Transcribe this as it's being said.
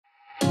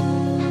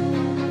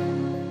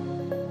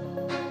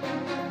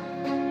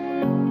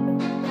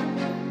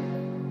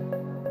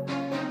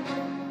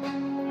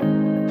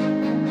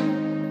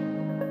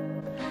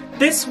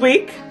This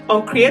week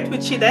on Create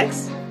with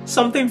Chidex,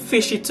 something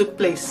fishy took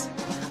place,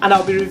 and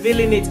I'll be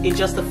revealing it in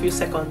just a few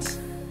seconds.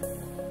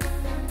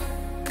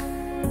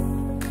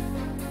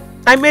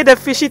 I made a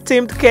fishy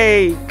themed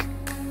cake.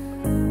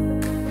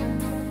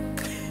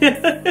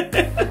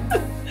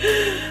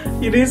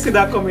 You didn't see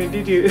that coming,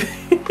 did you?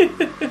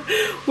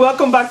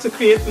 Welcome back to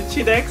Create with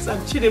Chidex. I'm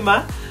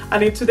Chidima,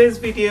 and in today's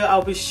video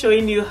I'll be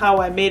showing you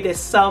how I made a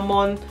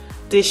salmon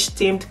dish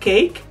themed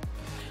cake.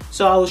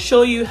 So I'll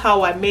show you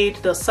how I made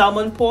the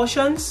salmon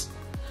portions,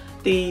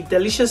 the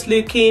delicious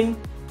looking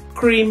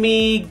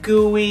creamy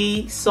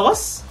gooey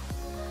sauce,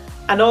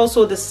 and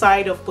also the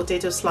side of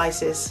potato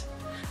slices.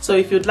 So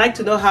if you'd like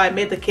to know how I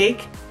made the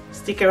cake,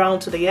 stick around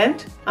to the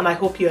end, and I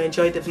hope you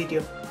enjoyed the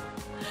video.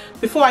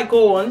 Before I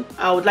go on,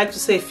 I would like to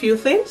say a few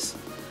things.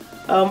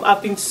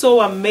 I've been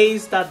so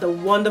amazed at the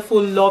wonderful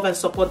love and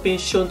support being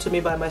shown to me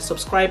by my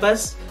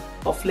subscribers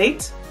of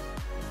late.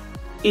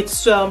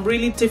 It's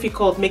really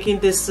difficult making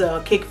these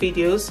cake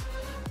videos,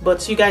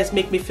 but you guys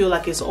make me feel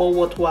like it's all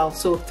worthwhile.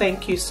 So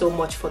thank you so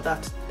much for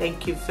that.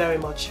 Thank you very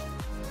much.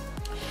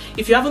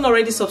 If you haven't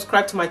already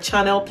subscribed to my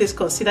channel, please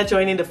consider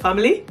joining the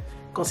family.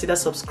 Consider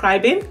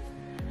subscribing.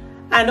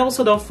 And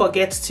also don't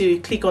forget to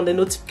click on the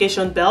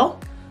notification bell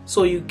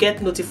so you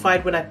get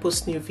notified when I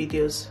post new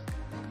videos.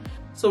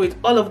 So with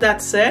all of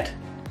that said,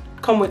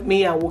 come with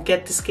me and we'll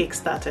get this cake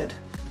started.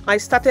 I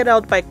started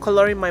out by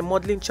coloring my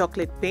modeling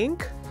chocolate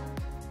pink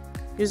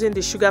using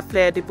the Sugar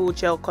Flare Edible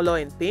Gel color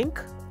in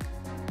pink.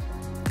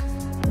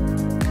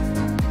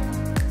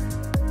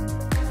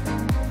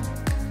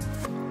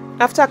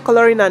 After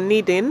coloring and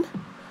kneading,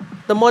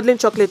 the modeling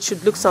chocolate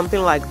should look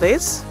something like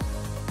this.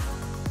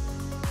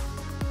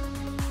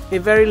 A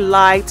very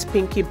light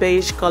pinky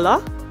beige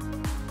color.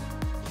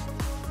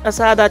 As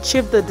I had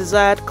achieved the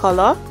desired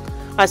color,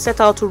 I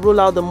set out to roll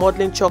out the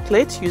modeling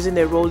chocolate using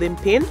a rolling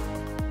pin.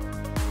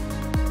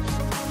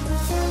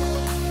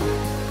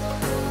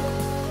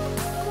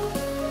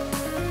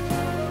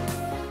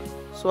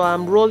 So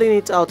I'm rolling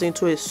it out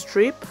into a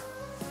strip.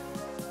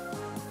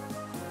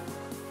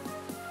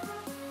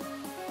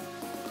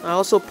 I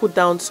also put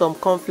down some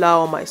corn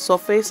flour on my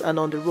surface and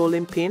on the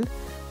rolling pin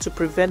to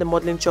prevent the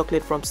modeling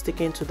chocolate from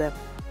sticking to them.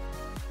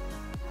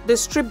 The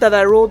strip that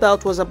I rolled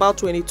out was about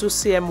 22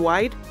 cm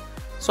wide,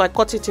 so I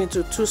cut it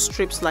into 2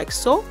 strips like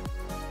so.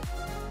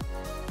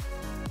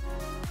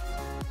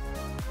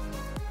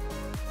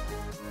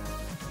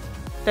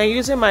 Then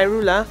using my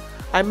ruler,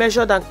 I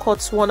measured and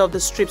cut one of the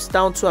strips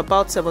down to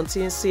about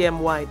 17 cm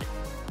wide.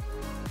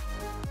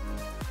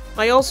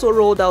 I also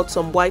rolled out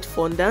some white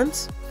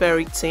fondant,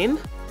 very thin,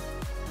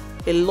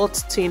 a lot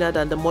thinner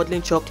than the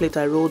modeling chocolate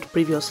I rolled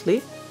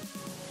previously.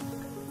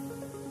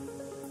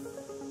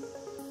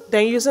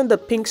 Then using the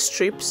pink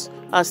strips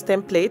as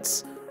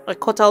templates, I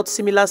cut out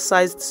similar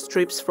sized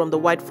strips from the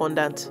white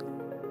fondant.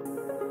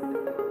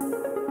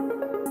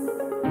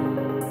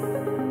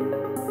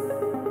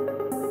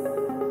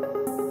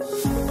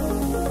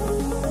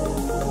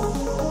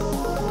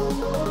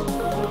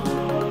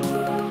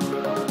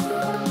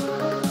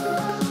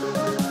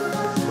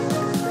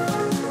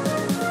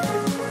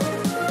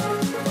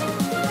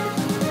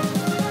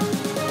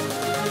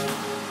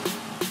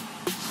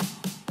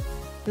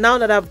 Now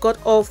that I've got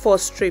all 4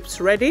 strips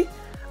ready,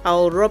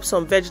 I'll rub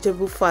some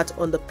vegetable fat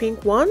on the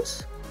pink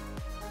ones.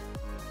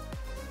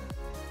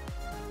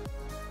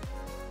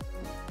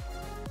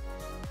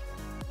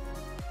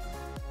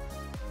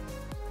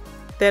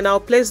 Then I'll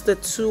place the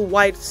 2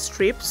 white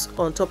strips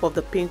on top of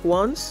the pink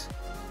ones,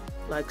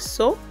 like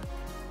so.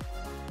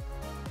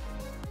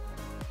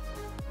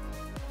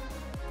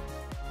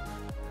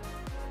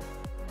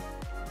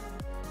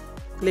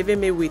 Leaving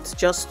me with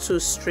just 2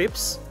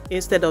 strips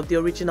instead of the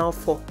original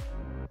 4.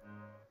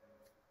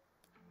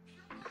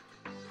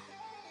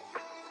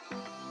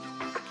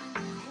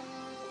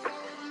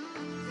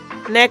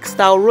 Next,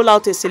 I'll roll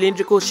out a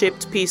cylindrical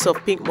shaped piece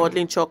of pink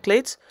modeling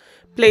chocolate,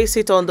 place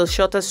it on the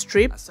shorter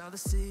strip,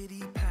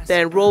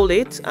 then roll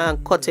it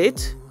and cut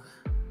it,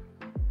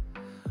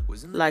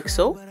 like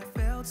so.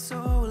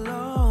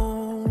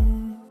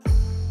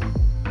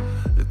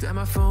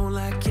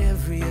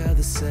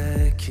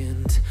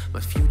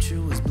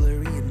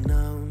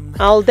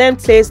 I'll then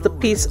place the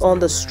piece on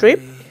the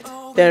strip,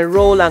 then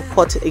roll and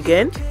cut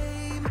again.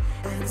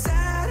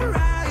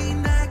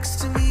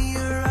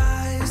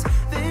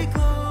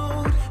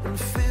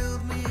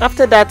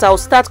 After that, I'll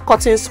start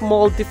cutting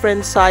small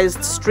different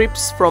sized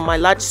strips from my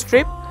large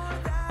strip,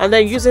 and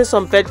then using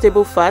some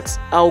vegetable fat,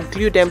 I'll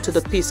glue them to the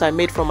piece I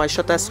made from my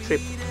shorter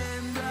strip.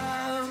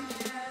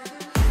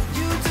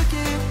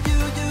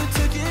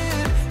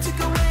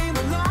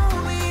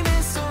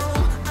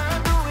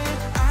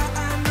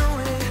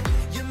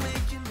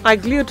 I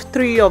glued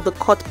 3 of the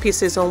cut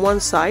pieces on one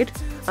side,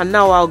 and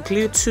now I'll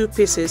glue 2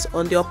 pieces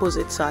on the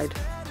opposite side.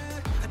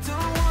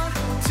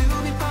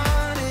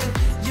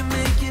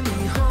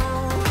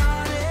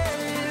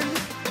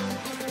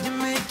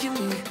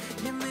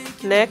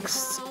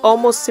 Next,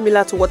 almost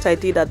similar to what I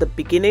did at the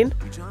beginning,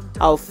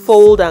 I'll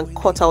fold and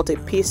cut out a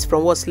piece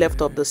from what's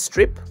left of the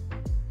strip.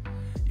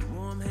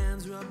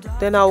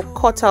 Then I'll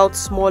cut out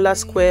smaller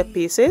square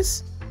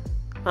pieces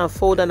and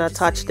fold and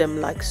attach them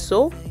like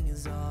so.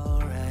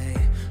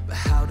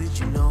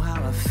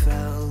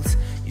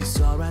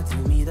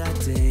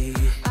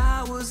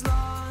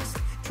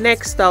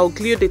 Next, I'll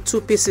glue the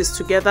two pieces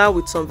together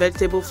with some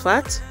vegetable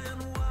fat.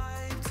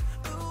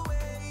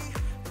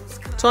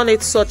 Turn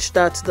it such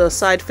that the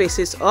side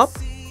faces up.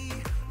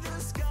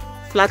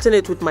 Flatten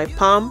it with my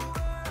palm.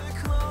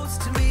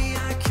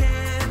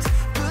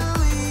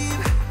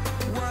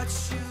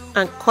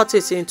 And cut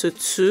it into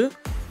two.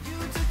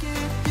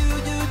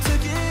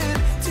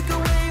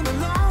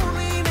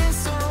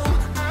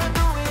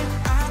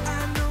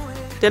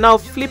 Then I'll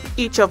flip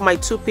each of my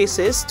two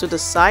pieces to the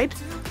side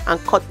and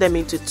cut them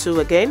into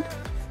two again,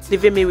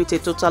 leaving me with a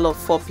total of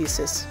 4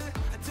 pieces.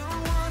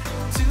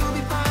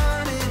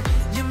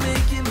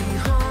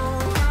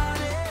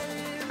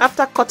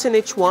 After cutting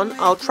each one,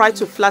 I'll try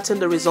to flatten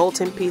the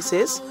resulting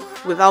pieces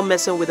without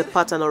messing with the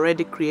pattern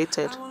already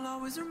created.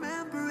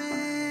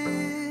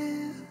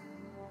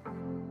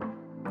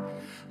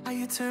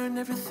 Turn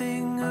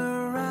everything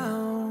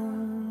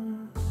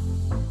around.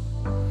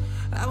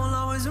 I will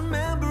always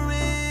remember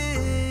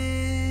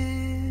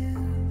it.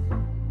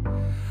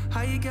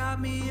 How you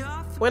got me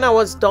off. When I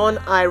was done,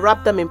 I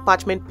wrapped them in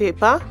parchment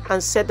paper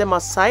and set them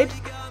aside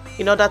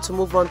in order to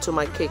move on to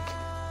my cake.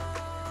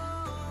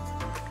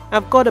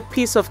 I've got a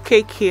piece of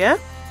cake here,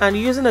 and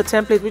using a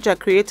template which I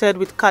created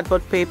with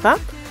cardboard paper,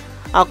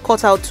 I'll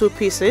cut out 2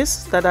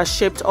 pieces that are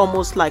shaped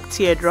almost like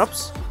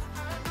teardrops,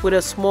 with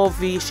a small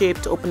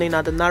V-shaped opening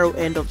at the narrow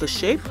end of the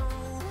shape.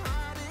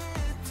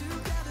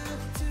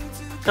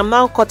 I'm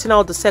now cutting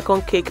out the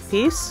second cake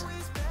piece.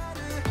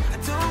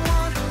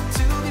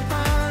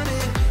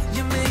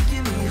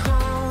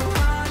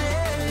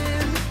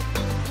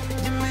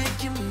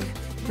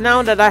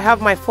 Now that I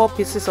have my 4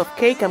 pieces of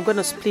cake, I'm going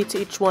to split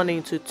each one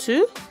into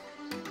 2.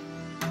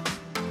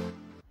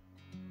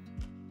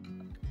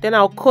 Then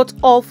I'll coat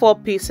all 4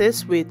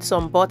 pieces with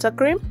some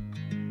buttercream.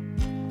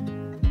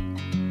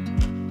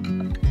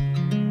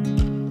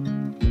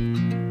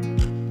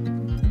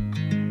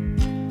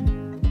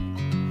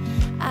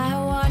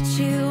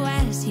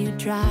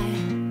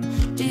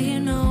 Do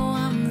you know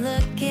I'm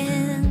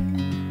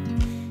looking?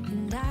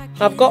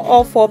 I've got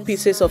all 4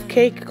 pieces of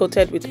cake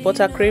coated with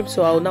buttercream,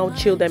 so I'll now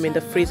chill them in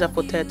the freezer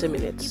for 30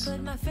 minutes.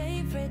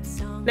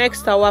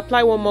 Next, I'll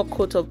apply one more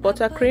coat of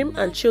buttercream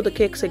and chill the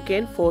cakes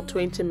again for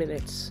 20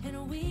 minutes.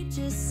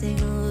 Just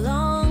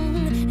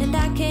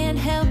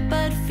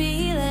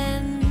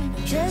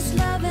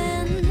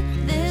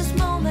loving this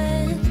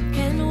moment.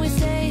 Can we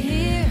stay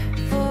here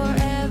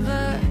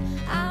forever?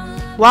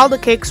 While the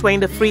cakes were in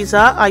the freezer,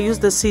 I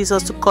used the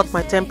scissors to cut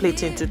my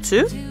template into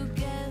 2.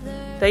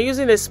 Then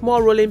using a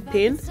small rolling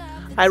pin,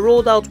 I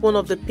rolled out one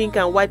of the pink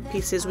and white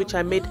pieces which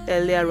I made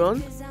earlier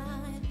on.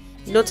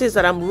 Notice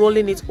that I'm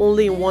rolling it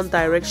only in one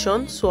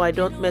direction so I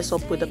don't mess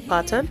up with the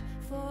pattern.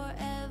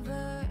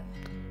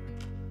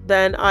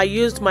 Then I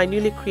used my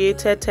newly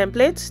created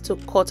template to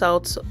cut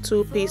out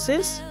 2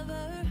 pieces.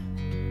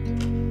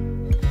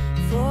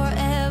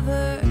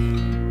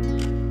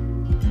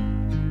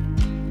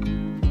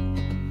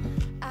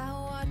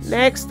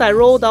 Next, I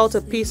rolled out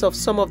a piece of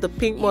some of the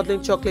pink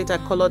modeling chocolate I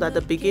colored at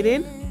the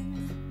beginning.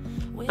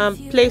 I'm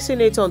placing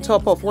it on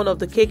top of one of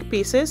the cake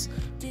pieces.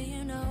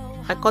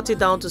 I cut it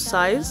down to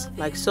size,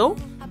 like so.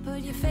 I put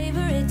your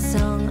favorite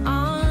song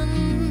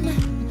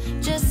on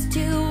just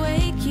to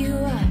wake you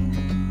up.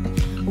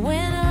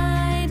 When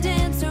I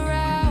dance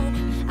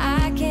around,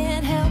 I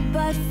can't help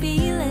but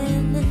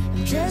feeling.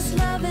 I'm just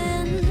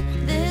loving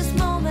this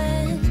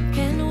moment.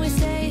 Can we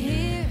stay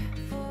here?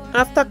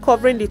 After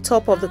covering the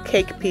top of the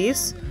cake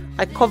piece,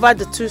 I covered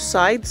the 2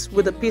 sides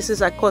with the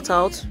pieces I cut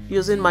out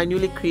using my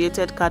newly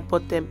created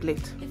cardboard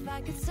template.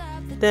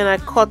 Then I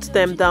cut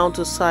them down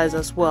to size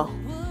as well.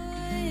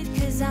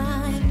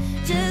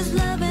 Just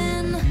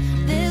loving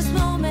this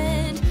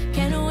moment.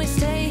 Can we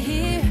stay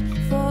here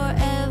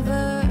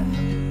forever?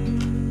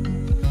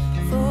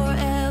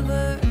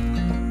 Forever.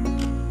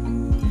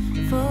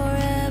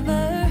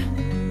 Forever.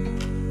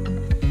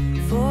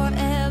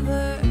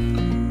 Forever.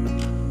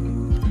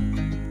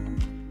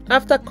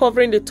 After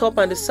covering the top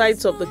and the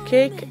sides of the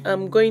cake,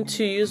 I'm going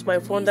to use my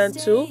fondant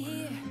tool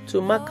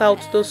to mark out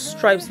those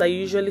stripes that you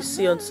usually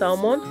see on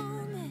salmon,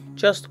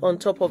 just on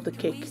top of the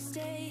cake.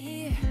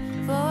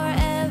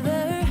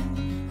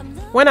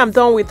 When I'm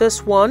done with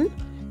this one,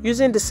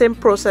 using the same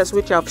process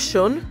which I've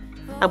shown,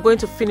 I'm going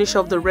to finish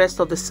off the rest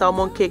of the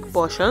salmon cake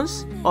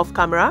portions off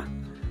camera,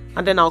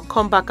 and then I'll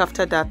come back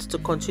after that to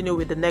continue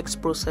with the next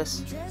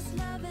process.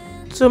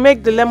 To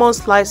make the lemon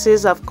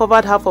slices, I've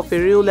covered half of a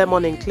real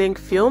lemon in cling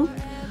film,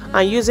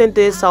 and using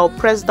this, I'll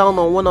press down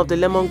on one of the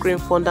lemon green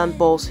fondant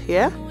balls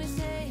here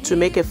to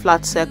make a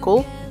flat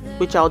circle,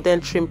 which I'll then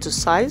trim to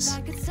size.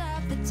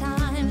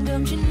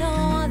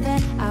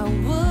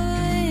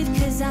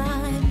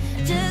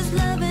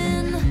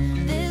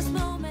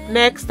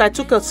 Next, I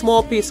took a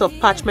small piece of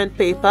parchment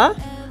paper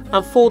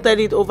and folded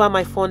it over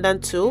my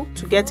fondant tool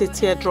to get a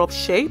teardrop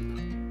shape.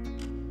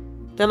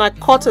 Then I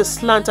cut a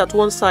slant at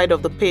one side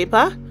of the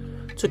paper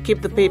to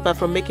keep the paper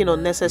from making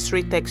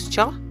unnecessary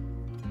texture.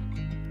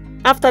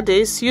 After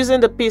this, using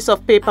the piece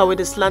of paper with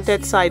the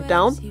slanted side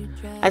down,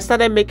 I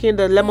started making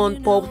the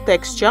lemon pulp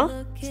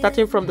texture,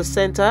 starting from the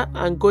center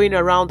and going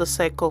around the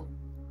circle.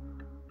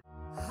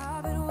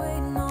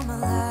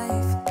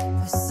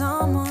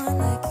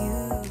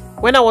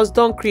 When I was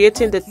done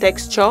creating the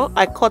texture,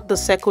 I cut the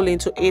circle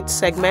into 8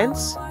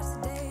 segments.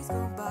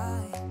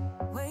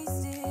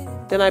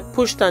 Then I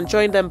pushed and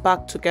joined them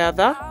back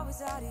together.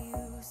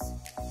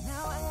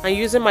 And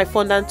using my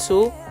fondant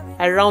tool,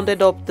 I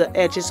rounded up the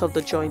edges of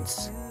the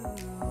joints.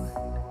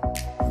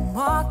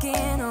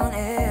 Walking on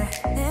air,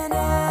 and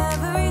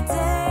every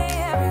day,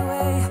 every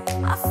way,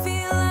 I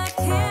feel I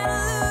can't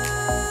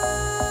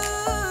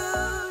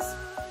lose.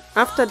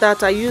 After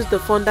that, I used the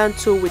fondant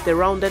tool with the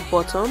rounded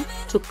bottom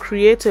to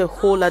create a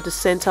hole at the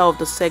center of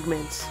the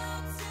segment.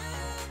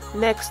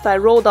 Next, I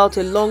rolled out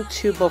a long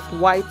tube of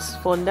white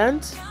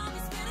fondant.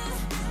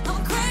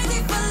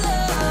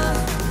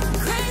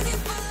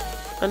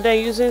 And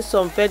then using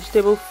some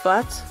vegetable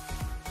fat,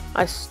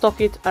 I stuck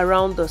it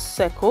around the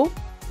circle.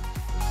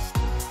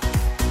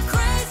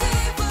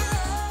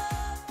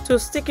 To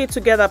stick it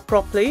together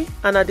properly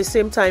and at the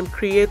same time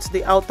create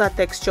the outer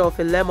texture of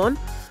a lemon,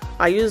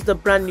 I used the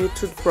brand new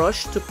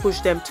toothbrush to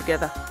push them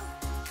together.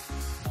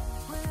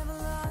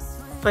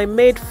 I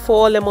made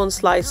 4 lemon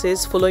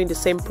slices following the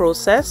same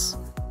process,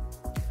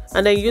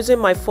 and then using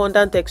my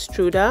fondant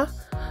extruder,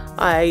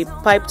 I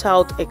piped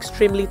out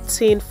extremely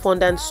thin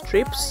fondant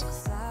strips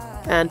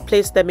and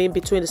placed them in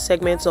between the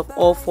segments of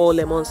all 4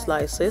 lemon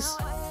slices.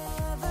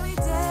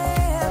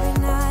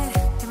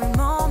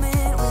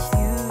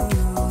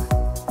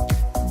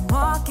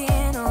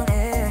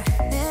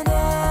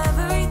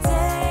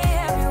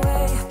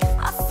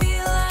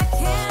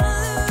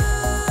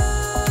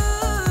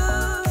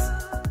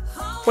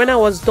 When I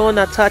was done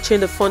attaching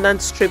the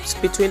fondant strips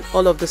between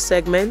all of the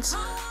segments,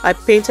 I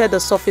painted the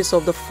surface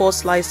of the 4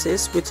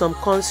 slices with some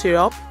corn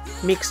syrup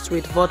mixed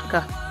with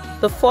vodka.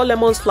 The 4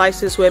 lemon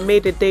slices were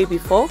made a day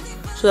before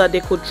so that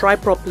they could dry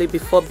properly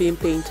before being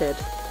painted.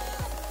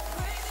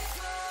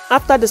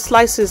 After the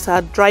slices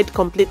had dried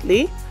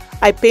completely,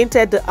 I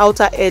painted the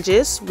outer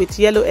edges with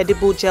yellow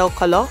edible gel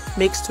color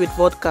mixed with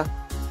vodka.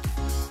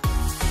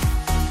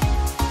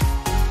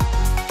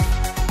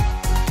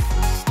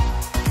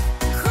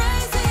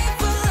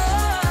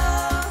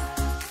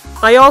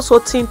 I also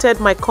tinted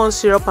my corn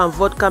syrup and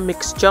vodka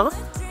mixture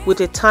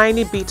with a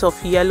tiny bit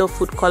of yellow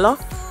food color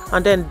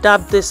and then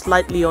dabbed this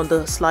lightly on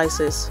the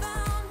slices.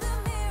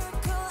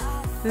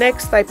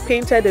 Next, I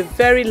painted a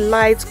very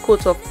light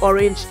coat of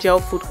orange gel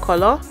food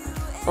color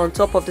on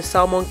top of the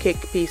salmon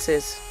cake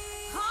pieces.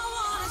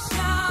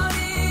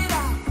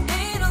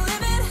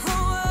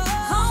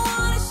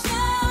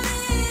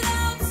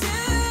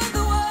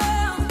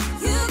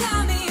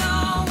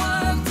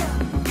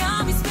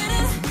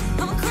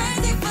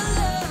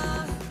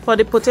 For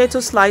the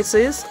potato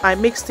slices, I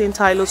mixed in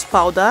Tylose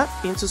powder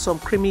into some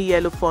creamy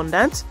yellow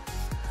fondant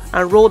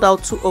and rolled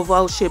out 2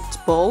 oval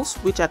shaped balls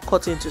which I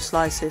cut into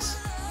slices.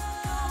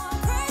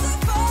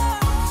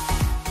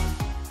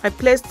 I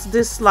placed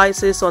these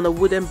slices on a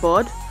wooden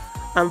board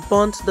and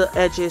burnt the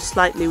edges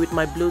slightly with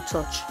my blue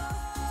touch.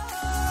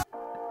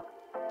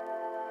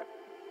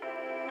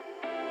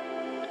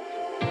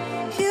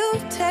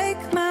 You take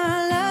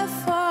my love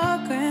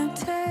for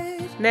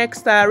granted.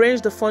 Next, I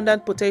arranged the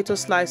fondant potato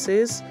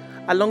slices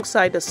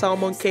alongside the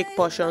salmon cake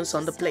portions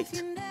on the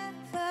plate.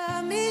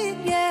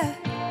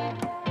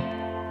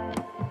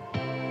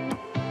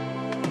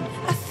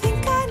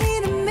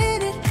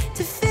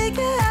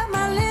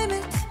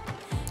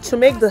 To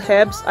make the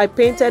herbs, I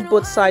painted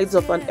both sides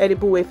of an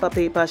edible wafer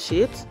paper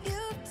sheet,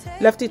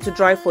 left it to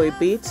dry for a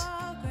bit,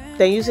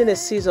 then using a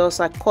scissors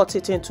I cut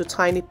it into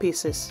tiny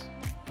pieces.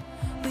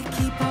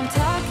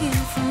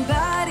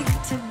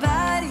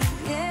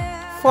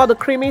 For the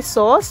creamy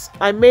sauce,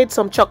 I made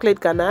some chocolate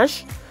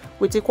ganache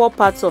with equal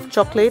parts of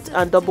chocolate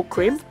and double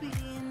cream.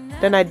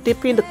 Then I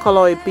dip in the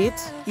color a bit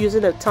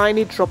using a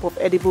tiny drop of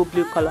edible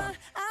blue color.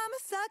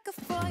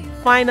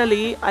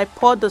 Finally, I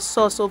poured the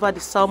sauce over the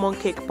salmon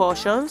cake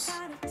portions,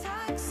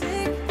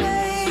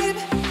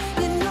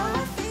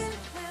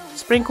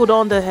 sprinkled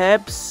on the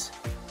herbs,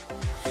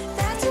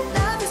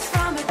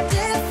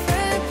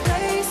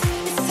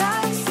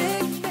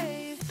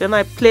 then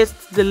I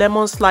placed the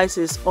lemon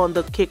slices on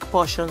the cake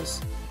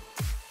portions.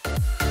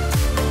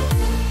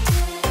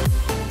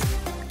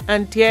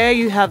 And there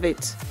you have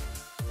it,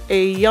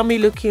 a yummy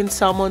looking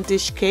salmon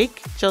dish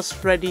cake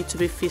just ready to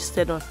be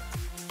feasted on.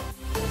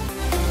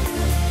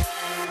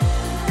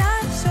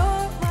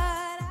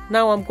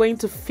 Now I'm going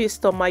to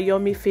feast on my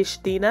yummy fish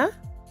dinner.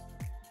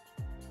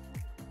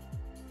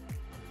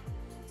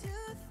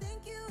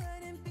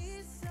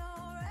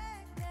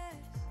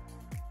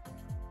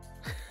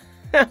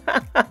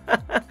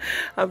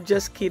 I'm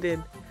just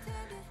kidding.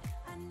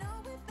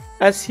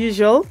 As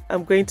usual,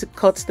 I'm going to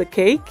cut the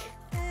cake.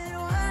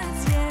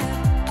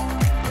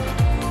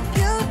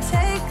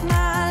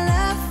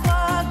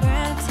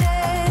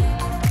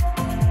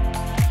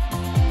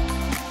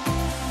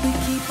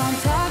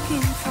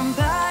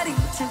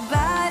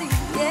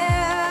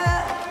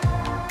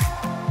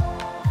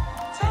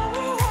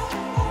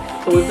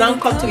 So we've now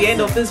come to the end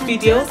of this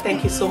video.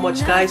 Thank you so much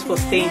guys for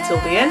staying till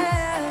the end,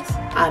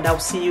 and I'll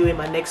see you in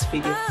my next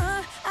video.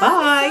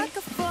 Bye.